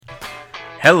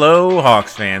Hello,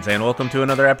 Hawks fans, and welcome to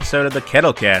another episode of the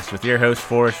Kettlecast with your host,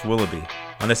 Forrest Willoughby.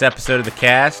 On this episode of the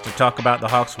cast, to talk about the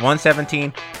Hawks'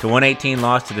 117-118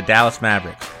 loss to the Dallas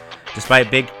Mavericks. Despite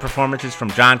big performances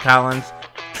from John Collins,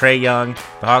 Trae Young,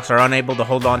 the Hawks are unable to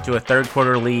hold on to a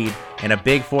third-quarter lead, and a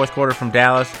big fourth quarter from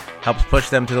Dallas helps push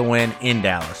them to the win in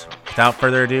Dallas. Without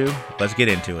further ado, let's get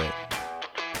into it.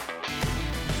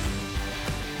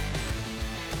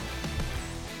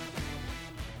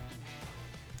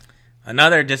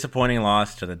 Another disappointing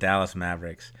loss to the Dallas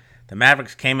Mavericks. The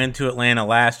Mavericks came into Atlanta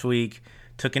last week,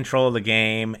 took control of the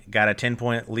game, got a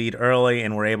 10-point lead early,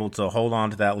 and were able to hold on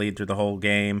to that lead through the whole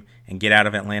game and get out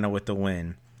of Atlanta with the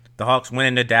win. The Hawks went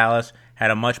into Dallas,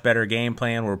 had a much better game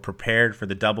plan, were prepared for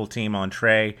the double team on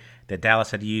Trae that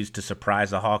Dallas had used to surprise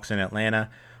the Hawks in Atlanta,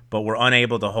 but were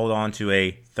unable to hold on to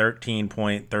a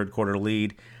 13-point third-quarter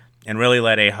lead and really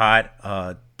let a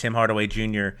hot Tim Hardaway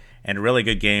Jr. and a really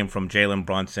good game from Jalen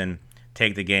Brunson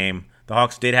take the game. The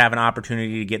Hawks did have an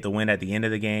opportunity to get the win at the end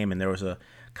of the game, and there was a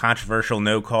controversial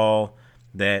no call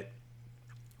that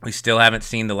we still haven't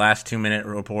seen the last 2-minute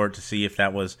report to see if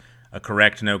that was a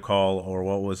correct no call or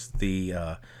what was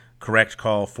the correct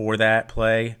call for that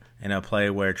play, in a play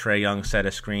where Trae Young set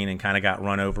a screen and kind of got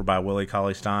run over by Willie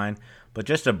Cauley-Stein. But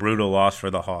just a brutal loss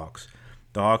for the Hawks.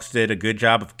 The Hawks did a good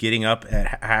job of getting up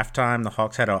at halftime. The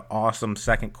Hawks had an awesome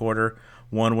second quarter,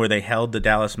 one where they held the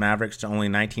Dallas Mavericks to only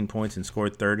 19 points and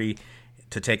scored 30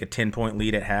 to take a 10-point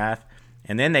lead at half.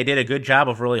 And then they did a good job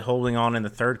of really holding on in the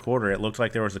third quarter. It looked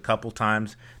like there was a couple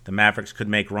times the Mavericks could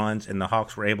make runs, and the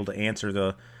Hawks were able to answer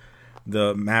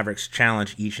the Mavericks'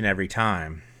 challenge each and every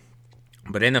time.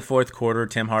 But in the fourth quarter,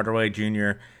 Tim Hardaway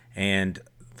Jr. and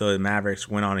the Mavericks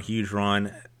went on a huge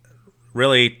run.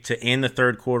 Really, to end the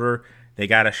third quarter, they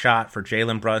got a shot for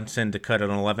Jalen Brunson to cut an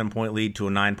 11-point lead to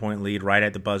a 9-point lead right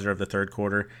at the buzzer of the third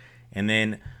quarter. And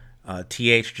then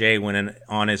THJ went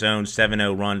on his own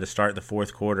 7-0 run to start the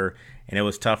fourth quarter, and it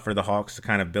was tough for the Hawks to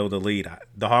kind of build a lead.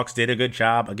 The Hawks did a good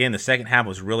job. Again, the second half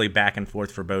was really back and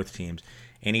forth for both teams.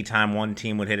 Anytime one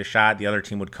team would hit a shot, the other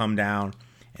team would come down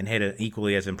and hit an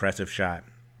equally as impressive shot.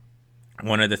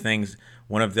 One of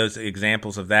those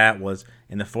examples of that was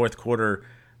in the fourth quarter,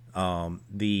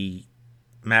 the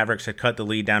Mavericks had cut the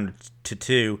lead down to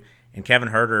 2, and Kevin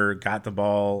Huerter got the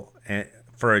ball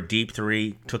for a deep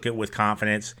three, took it with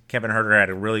confidence. Kevin Huerter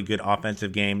had a really good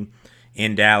offensive game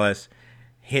in Dallas,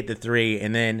 hit the three,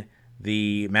 and then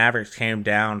the Mavericks came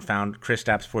down, found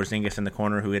Kristaps Porzingis in the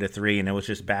corner who hit a three, and it was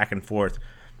just back and forth.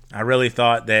 I really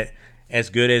thought that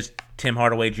as good as Tim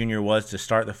Hardaway Jr. was to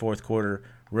start the fourth quarter,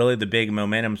 really the big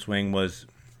momentum swing was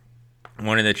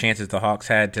one of the chances the Hawks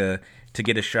had to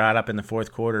get a shot up in the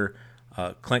fourth quarter.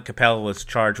 Clint Capella was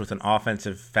charged with an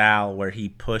offensive foul where he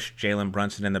pushed Jalen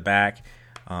Brunson in the back,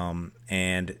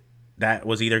 and that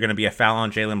was either going to be a foul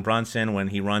on Jalen Brunson when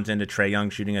he runs into Trae Young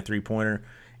shooting a three-pointer,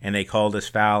 and they called this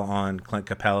foul on Clint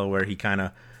Capella where he kind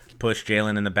of pushed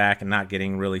Jalen in the back and not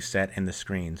getting really set in the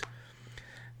screens.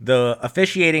 The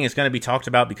officiating is going to be talked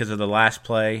about because of the last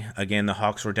play. Again, the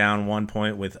Hawks were down 1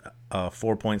 point with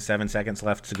 4.7 seconds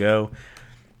left to go.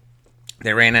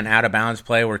 They ran an out-of-bounds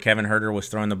play where Kevin Huerter was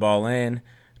throwing the ball in.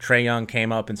 Trae Young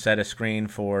came up and set a screen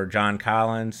for John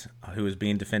Collins, who was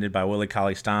being defended by Willie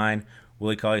Cauley-Stein.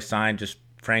 Willie Cauley-Stein just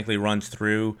frankly runs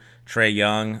through Trae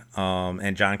Young,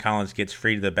 and John Collins gets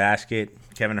free to the basket.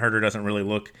 Kevin Huerter doesn't really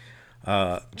look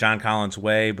John Collins'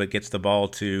 way, but gets the ball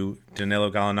to Danilo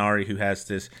Gallinari, who has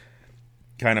this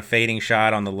kind of fading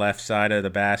shot on the left side of the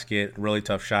basket. Really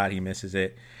tough shot. He misses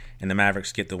it, and the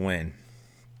Mavericks get the win.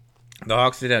 The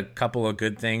Hawks did a couple of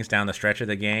good things down the stretch of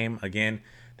the game. Again,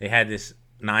 they had this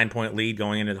 9-point lead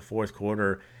going into the fourth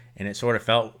quarter, and it sort of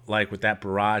felt like with that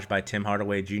barrage by Tim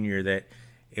Hardaway Jr. that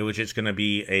it was just going to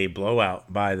be a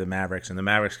blowout by the Mavericks. And the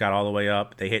Mavericks got all the way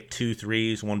up. They hit 2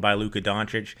 threes, one by Luka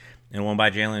Doncic and one by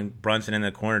Jalen Brunson in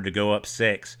the corner to go up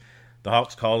 6. The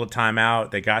Hawks called a timeout.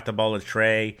 They got the ball to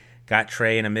Trae, got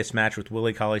Trae in a mismatch with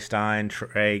Willie Cauley-Stein.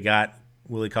 Trae got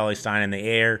Willie Cauley-Stein in the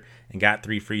air and got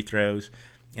 3 free throws.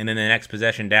 And then the next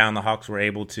possession down, the Hawks were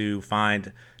able to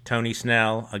find Tony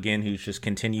Snell, again, who's just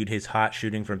continued his hot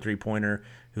shooting from three-pointer,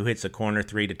 who hits a corner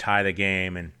 3 to tie the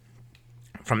game. And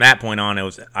from that point on, it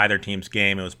was either team's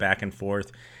game. It was back and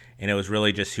forth, and it was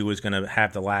really just who was going to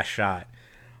have the last shot.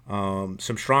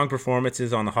 Some strong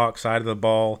performances on the Hawks side of the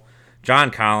ball.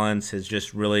 John Collins has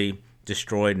just really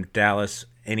destroyed Dallas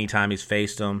anytime he's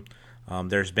faced them.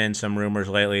 There's been some rumors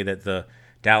lately that the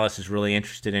Dallas is really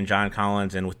interested in John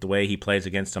Collins, and with the way he plays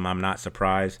against them, I'm not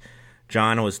surprised.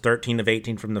 John was 13 of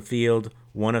 18 from the field,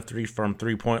 1 of 3 from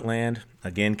three-point land.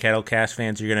 Again, Kettlecast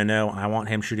fans, you're going to know I want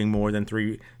him shooting more than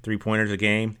three-pointers a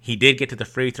game. He did get to the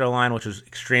free throw line, which was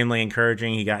extremely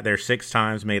encouraging. He got there 6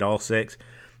 times, made all 6,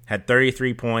 had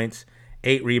 33 points,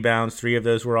 8 rebounds, 3 of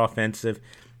those were offensive.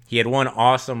 He had one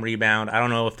awesome rebound. I don't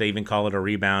know if they even call it a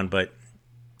rebound, but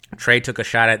Trey took a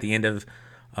shot at the end of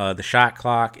the shot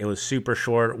clock. It was super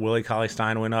short. Willie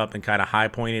Cauley-Stein went up and kind of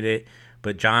high-pointed it,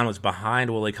 but John was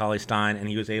behind Willie Cauley-Stein, and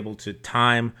he was able to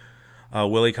time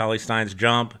Willie Cauley-Stein's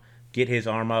jump, get his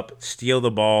arm up, steal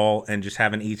the ball, and just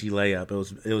have an easy layup.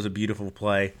 It was a beautiful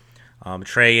play.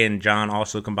 Trey and John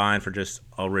also combined for just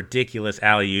a ridiculous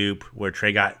alley-oop where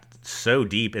Trey got so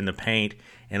deep in the paint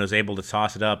and was able to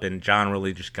toss it up, and John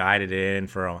really just guided it in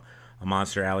for a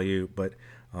monster alley-oop. But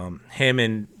him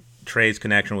and Trey's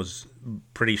connection was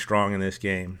pretty strong in this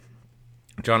game.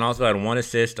 John also had 1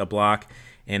 assist, a block,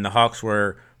 and the Hawks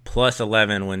were plus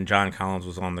 11 when John Collins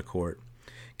was on the court.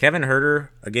 Kevin Huerter,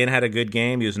 again, had a good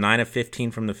game. He was 9 of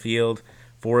 15 from the field,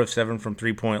 4 of 7 from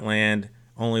three-point land,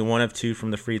 only 1 of 2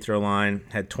 from the free throw line,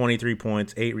 had 23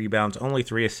 points, 8 rebounds, only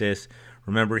 3 assists.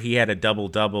 Remember, he had a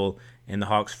double-double in the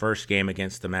Hawks' first game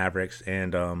against the Mavericks,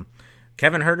 and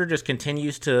Kevin Huerter just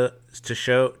continues to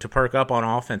perk up on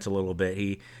offense a little bit.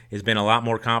 He has been a lot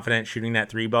more confident shooting that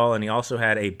 3-ball, and he also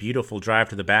had a beautiful drive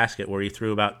to the basket where he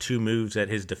threw about 2 moves at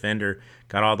his defender,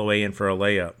 got all the way in for a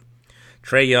layup.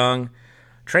 Trae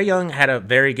Young had a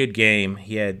very good game.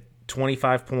 He had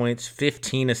 25 points,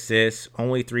 15 assists,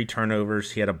 only 3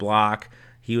 turnovers. He had a block.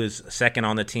 He was second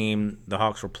on the team. The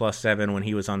Hawks were plus 7 when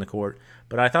he was on the court.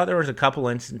 But I thought there was a couple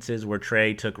instances where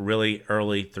Trae took really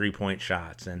early 3-point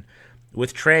shots, and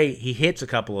with Trae, he hits a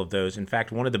couple of those. In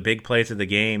fact, one of the big plays of the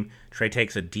game, Trae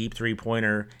takes a deep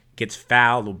 3-pointer, gets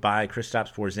fouled by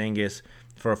Kristaps Porzingis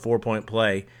for a 4-point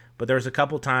play. But there's a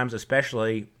couple times,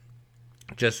 especially,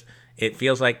 just it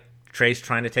feels like Trae's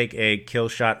trying to take a kill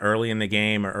shot early in the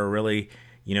game or really,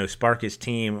 spark his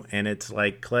team. And it's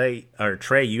like,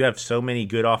 Trae, you have so many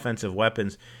good offensive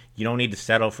weapons. You don't need to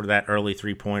settle for that early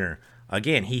 3-pointer.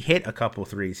 Again, he hit a couple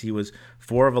threes. He was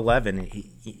 4 of 11.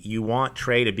 You want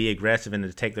Trae to be aggressive and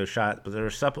to take those shots, but there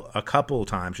were a couple of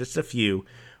times, just a few,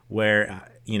 where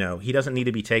he doesn't need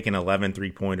to be taking 11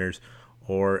 3-pointers,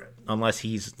 or unless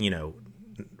he's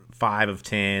 5 of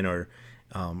 10 or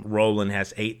Roland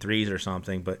has 8 threes or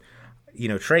something. But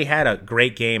Trae had a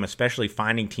great game, especially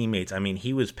finding teammates. I mean,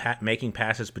 he was making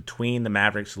passes between the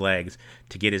Mavericks' legs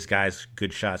to get his guys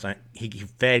good shots. He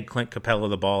fed Clint Capella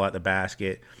the ball at the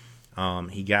basket.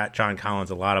 He got John Collins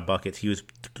a lot of buckets. He was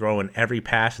throwing every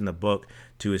pass in the book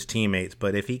to his teammates.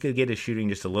 But if he could get his shooting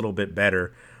just a little bit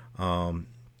better, a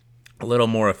little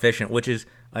more efficient, which is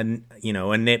a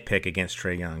nitpick against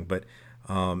Trae Young. But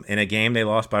in a game they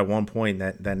lost by 1 point,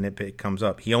 that nitpick comes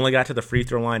up. He only got to the free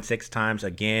throw line 6 times.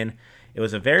 Again, it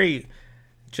was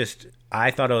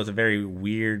I thought it was a very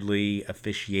weirdly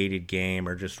officiated game,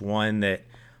 or just one that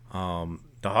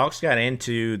the Hawks got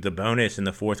into the bonus in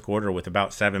the fourth quarter with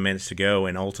about 7 minutes to go,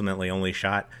 and ultimately only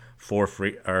shot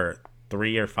 3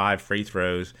 or 5 free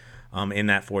throws in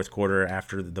that fourth quarter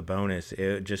after the bonus.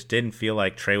 It just didn't feel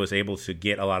like Trae was able to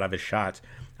get a lot of his shots.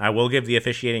 I will give the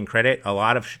officiating credit. A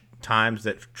lot of times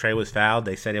that Trae was fouled,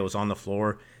 they said it was on the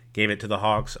floor, gave it to the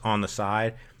Hawks on the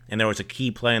side. And there was a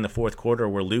key play in the fourth quarter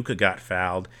where Luka got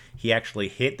fouled. He actually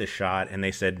hit the shot, and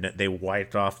they said they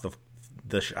wiped off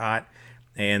the shot,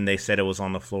 and they said it was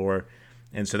on the floor.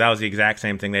 And so that was the exact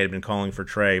same thing they had been calling for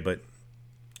Trae, but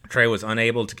Trae was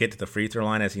unable to get to the free throw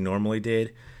line as he normally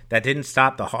did. That didn't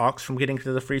stop the Hawks from getting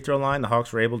to the free throw line. The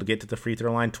Hawks were able to get to the free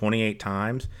throw line 28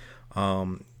 times.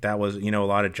 That was, a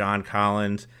lot of John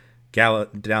Collins. Danilo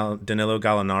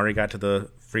Gallinari got to the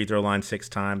free throw line 6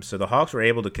 times. So the Hawks were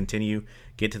able to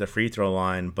get to the free throw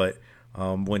line, but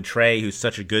when Trae, who's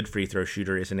such a good free throw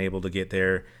shooter, isn't able to get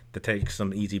there to take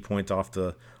some easy points off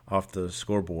the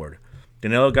scoreboard.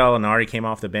 Danilo Gallinari came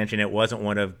off the bench, and it wasn't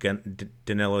one of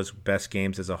Danilo's best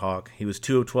games as a Hawk. He was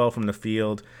 2 of 12 from the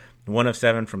field, 1 of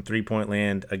 7 from three-point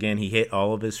land. Again, he hit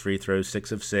all of his free throws,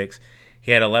 6 of 6.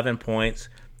 He had 11 points.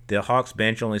 The Hawks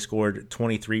bench only scored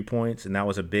 23 points, and that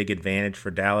was a big advantage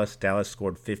for Dallas. Dallas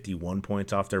scored 51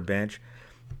 points off their bench,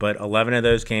 but 11 of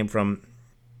those came from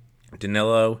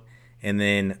Danilo, and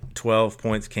then 12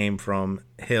 points came from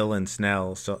Hill and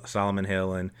Snell, Solomon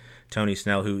Hill and Tony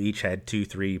Snell, who each had 2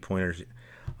 3-pointers,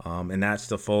 and that's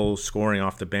the full scoring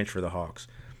off the bench for the Hawks.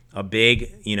 A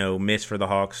big, miss for the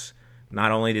Hawks.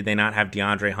 Not only did they not have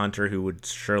DeAndre Hunter, who would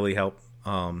surely help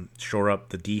shore up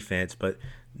the defense, but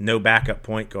no backup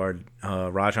point guard.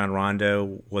 Rajon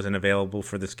Rondo wasn't available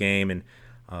for this game, and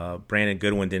Brandon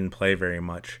Goodwin didn't play very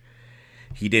much.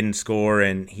 he didn't score,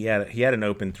 and he had an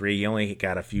open three. He only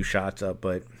got a few shots up,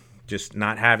 but just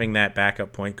not having that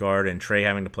backup point guard and Trey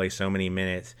having to play so many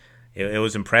minutes, it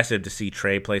was impressive to see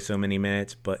Trey play so many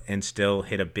minutes, and still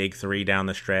hit a big three down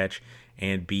the stretch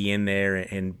and be in there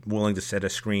and willing to set a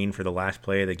screen for the last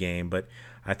play of the game. But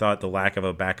I thought the lack of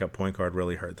a backup point guard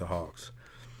really hurt the Hawks.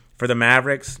 For the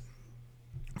Mavericks,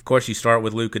 of course, you start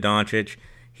with Luka Doncic.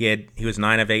 He was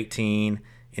 9 of 18,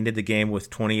 ended the game with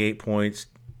 28 points,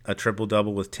 a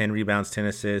triple-double with 10 rebounds, 10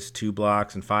 assists, 2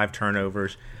 blocks, and 5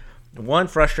 turnovers. One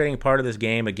frustrating part of this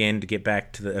game, again, to get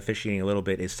back to the officiating a little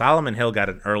bit, is Solomon Hill got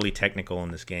an early technical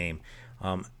in this game.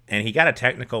 And he got a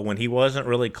technical when he wasn't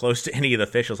really close to any of the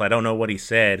officials. I don't know what he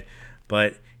said,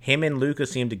 but him and Luka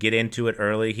seemed to get into it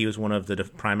early. He was one of the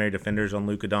primary defenders on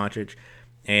Luka Doncic.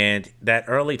 And that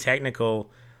early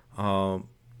technical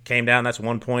came down. That's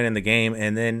 1 point in the game.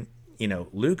 And then,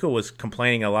 Luka was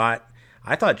complaining a lot.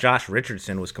 I thought Josh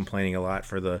Richardson was complaining a lot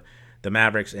for the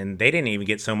Mavericks, and they didn't even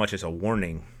get so much as a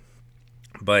warning.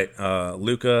 But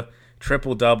Luka,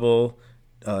 triple-double,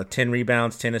 10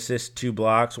 rebounds, 10 assists, 2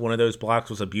 blocks. One of those blocks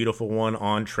was a beautiful one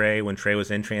on Trey when Trey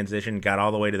was in transition, got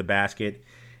all the way to the basket,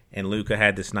 and Luka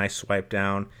had this nice swipe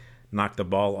down, knocked the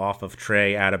ball off of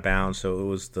Trey out of bounds, so it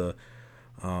was the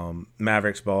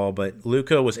Mavericks ball. But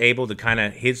Luka was able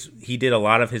to he did a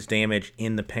lot of his damage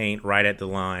in the paint right at the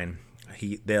line.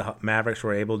 The Mavericks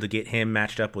were able to get him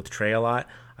matched up with Trey a lot.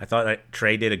 I thought that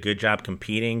Trey did a good job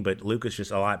competing, but Luka's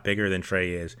just a lot bigger than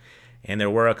Trey is. And there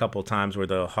were a couple times where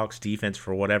the Hawks defense,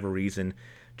 for whatever reason,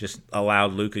 just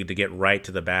allowed Luka to get right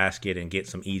to the basket and get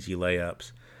some easy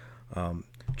layups.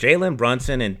 Jalen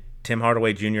Brunson and Tim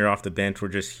Hardaway Jr. off the bench were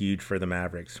just huge for the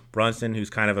Mavericks. Brunson, who's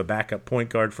kind of a backup point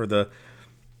guard for the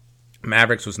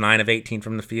Mavericks, was 9 of 18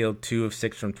 from the field, 2 of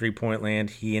 6 from three-point land.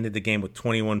 He ended the game with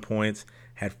 21 points,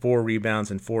 had 4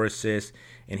 rebounds and 4 assists,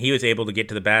 and he was able to get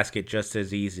to the basket just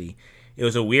as easy. It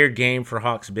was a weird game for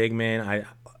Hawks big men.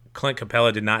 Clint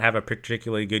Capella did not have a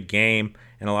particularly good game,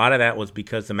 and a lot of that was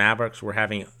because the Mavericks were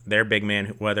having their big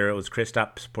man, whether it was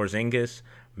Kristaps Porzingis,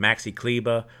 Maxi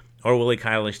Kleber, or Willie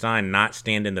Cauley-Stein, not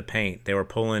stand in the paint. They were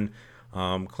pulling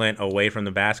Clint away from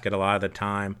the basket a lot of the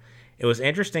time. It was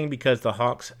interesting because the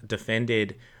Hawks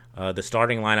defended the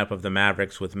starting lineup of the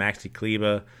Mavericks with Maxi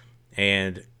Kleber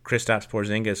and Kristaps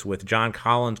Porzingis, with John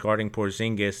Collins guarding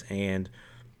Porzingis and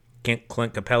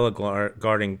Clint Capella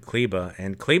guarding Kleber.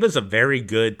 And Kleber's a very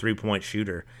good three-point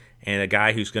shooter and a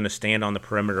guy who's going to stand on the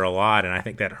perimeter a lot, and I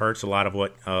think that hurts a lot of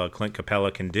what Clint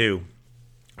Capella can do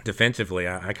defensively.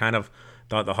 I kind of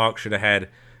thought the Hawks should have had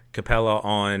Capella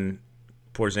on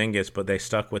Porzingis, but they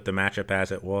stuck with the matchup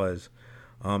as it was.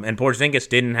 And Porzingis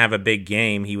didn't have a big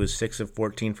game. He was 6 of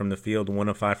 14 from the field, 1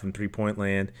 of 5 from three-point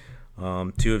land,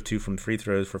 2 of 2 from free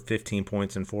throws for 15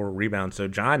 points and 4 rebounds. So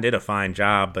John did a fine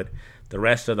job, but the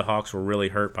rest of the Hawks were really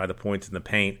hurt by the points in the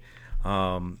paint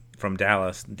from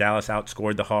Dallas. Dallas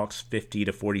outscored the Hawks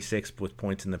 50-46 with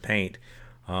points in the paint,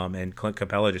 and Clint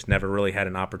Capella just never really had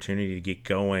an opportunity to get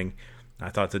going. I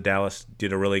thought that Dallas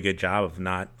did a really good job of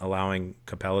not allowing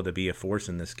Capella to be a force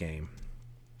in this game.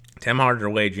 Tim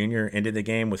Hardaway Jr. ended the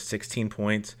game with 16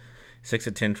 points, 6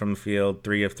 of 10 from the field,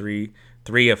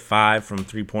 3 of 5 from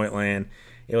three-point land.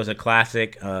 It was a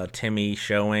classic Timmy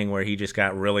showing where he just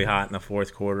got really hot in the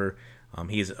fourth quarter.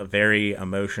 He's very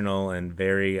emotional and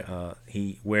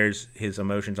he wears his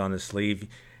emotions on his sleeve.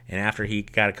 And after he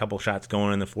got a couple shots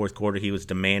going in the fourth quarter, he was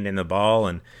demanding the ball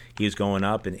and he was going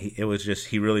up. And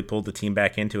he really pulled the team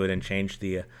back into it and changed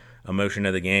the emotion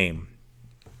of the game.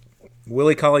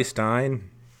 Willie Cauley-Stein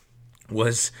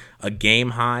was a game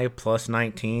high plus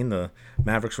 19. The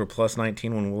Mavericks were plus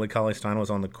 19 when Willie Cauley-Stein was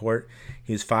on the court.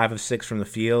 He was 5 of 6 from the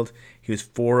field. He was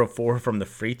 4 of 4 from the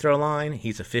free throw line.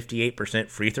 He's a 58%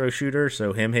 free throw shooter,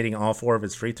 so him hitting all 4 of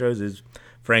his free throws is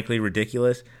frankly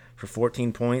ridiculous for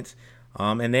 14 points.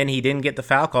 And then he didn't get the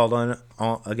foul called on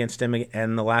against him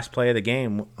in the last play of the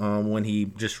game when he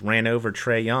just ran over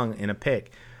Trey Young in a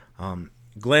pick.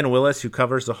 Glenn Willis, who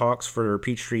covers the Hawks for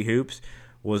Peachtree Hoops,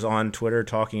 was on Twitter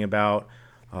talking about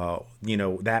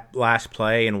that last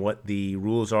play and what the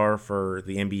rules are for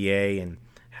the NBA and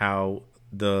how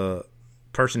the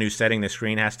person who's setting the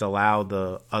screen has to allow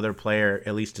the other player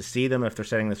at least to see them if they're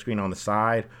setting the screen on the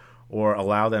side, or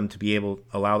allow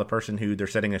the person who they're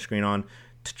setting the screen on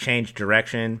to change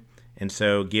direction, and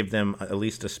so give them at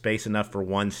least a space enough for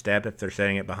one step if they're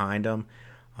setting it behind them.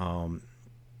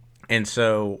 And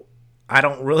so I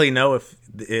don't really know if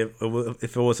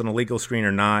it was an illegal screen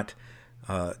or not.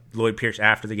 Lloyd Pierce,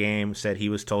 after the game, said he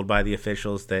was told by the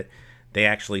officials that they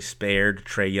actually spared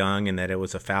Trey Young and that it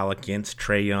was a foul against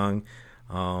Trey Young,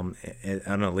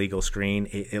 an illegal screen.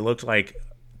 It looked like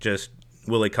just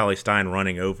Willie Cauley-Stein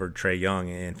running over Trae Young.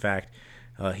 In fact,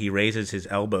 he raises his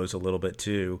elbows a little bit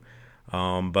too.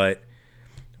 But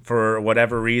for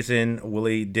whatever reason,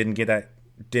 Willie didn't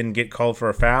get called for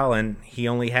a foul, and he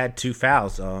only had 2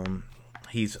 fouls.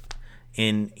 He's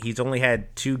only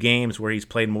had 2 games where he's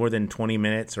played more than 20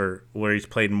 minutes, or where he's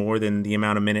played more than the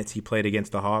amount of minutes he played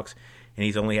against the Hawks, and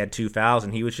he's only had 2 fouls,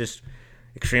 and he was just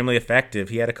extremely effective.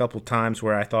 He had a couple times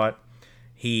where I thought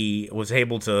he was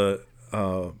able to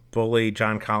bully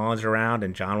John Collins around,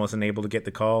 and John wasn't able to get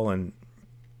the call, and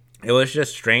it was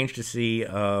just strange to see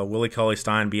Willie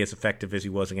Cauley-Stein be as effective as he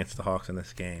was against the Hawks in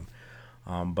this game.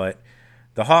 But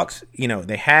the Hawks,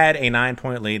 they had a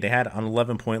 9-point lead. They had an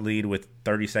 11-point lead with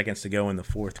 30 seconds to go in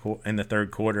the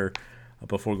third quarter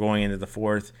before going into the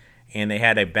fourth. And they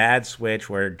had a bad switch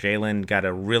where Jalen got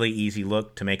a really easy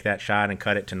look to make that shot and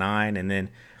cut it to 9. And then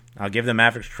I'll give the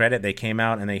Mavericks credit. They came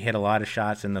out and they hit a lot of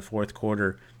shots in the fourth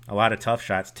quarter, a lot of tough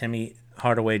shots. Timmy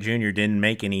Hardaway Jr. didn't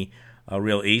make any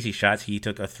real easy shots. He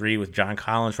took a 3 with John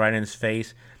Collins right in his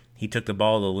face. He took the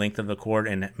ball the length of the court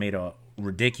and made a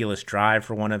ridiculous drive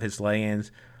for one of his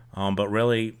lay-ins, but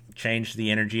really changed the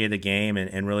energy of the game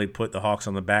and really put the Hawks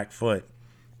on the back foot.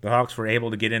 The Hawks were able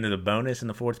to get into the bonus in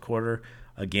the fourth quarter,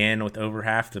 again with over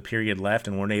half the period left,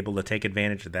 and weren't able to take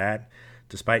advantage of that,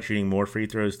 despite shooting more free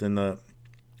throws than the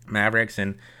Mavericks.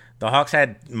 And the Hawks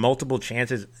had multiple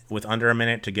chances with under a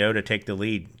minute to go to take the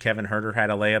lead. Kevin Huerter had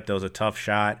a layup that was a tough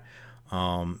shot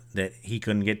that he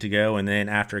couldn't get to go, and then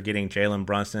after getting Jalen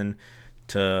Brunson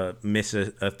to miss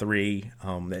a 3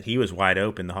 that he was wide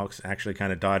open, the Hawks actually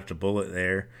kind of dodged a bullet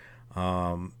there.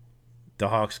 The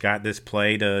Hawks got this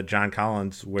play to John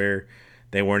Collins where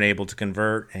they weren't able to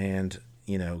convert, and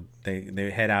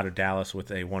they head out of Dallas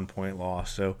with a 1-point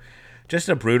loss. So just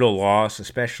a brutal loss,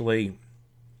 especially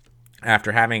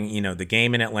after having the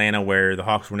game in Atlanta where the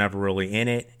Hawks were never really in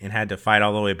it and had to fight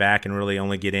all the way back and really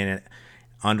only get in it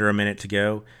under a minute to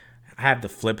go. Have the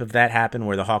flip of that happen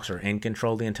where the Hawks are in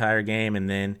control the entire game and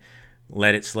then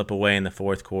let it slip away in the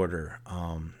fourth quarter.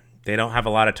 They don't have a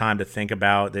lot of time to think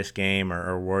about this game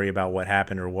or worry about what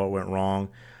happened or what went wrong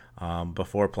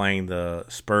before playing the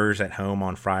Spurs at home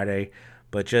on Friday.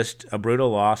 But just a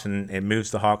brutal loss, and it moves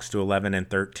the Hawks to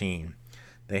 11-13.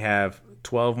 They have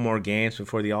 12 more games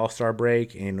before the All-Star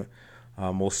break, and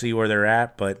we'll see where they're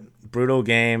at. But brutal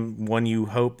game, one you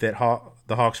hope that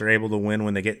the Hawks are able to win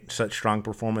when they get such strong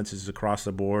performances across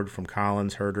the board from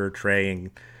Collins, Huerter, Trae,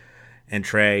 and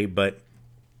Trae, but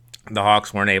the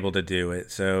Hawks weren't able to do it.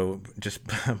 So just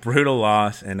a brutal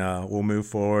loss, and we'll move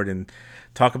forward and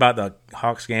talk about the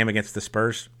Hawks game against the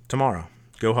Spurs tomorrow.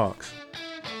 Go Hawks.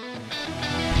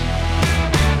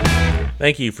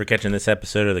 Thank you for catching this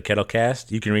episode of the Kettlecast.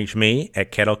 You can reach me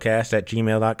at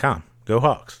kettlecast@gmail.com. Go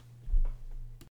Hawks.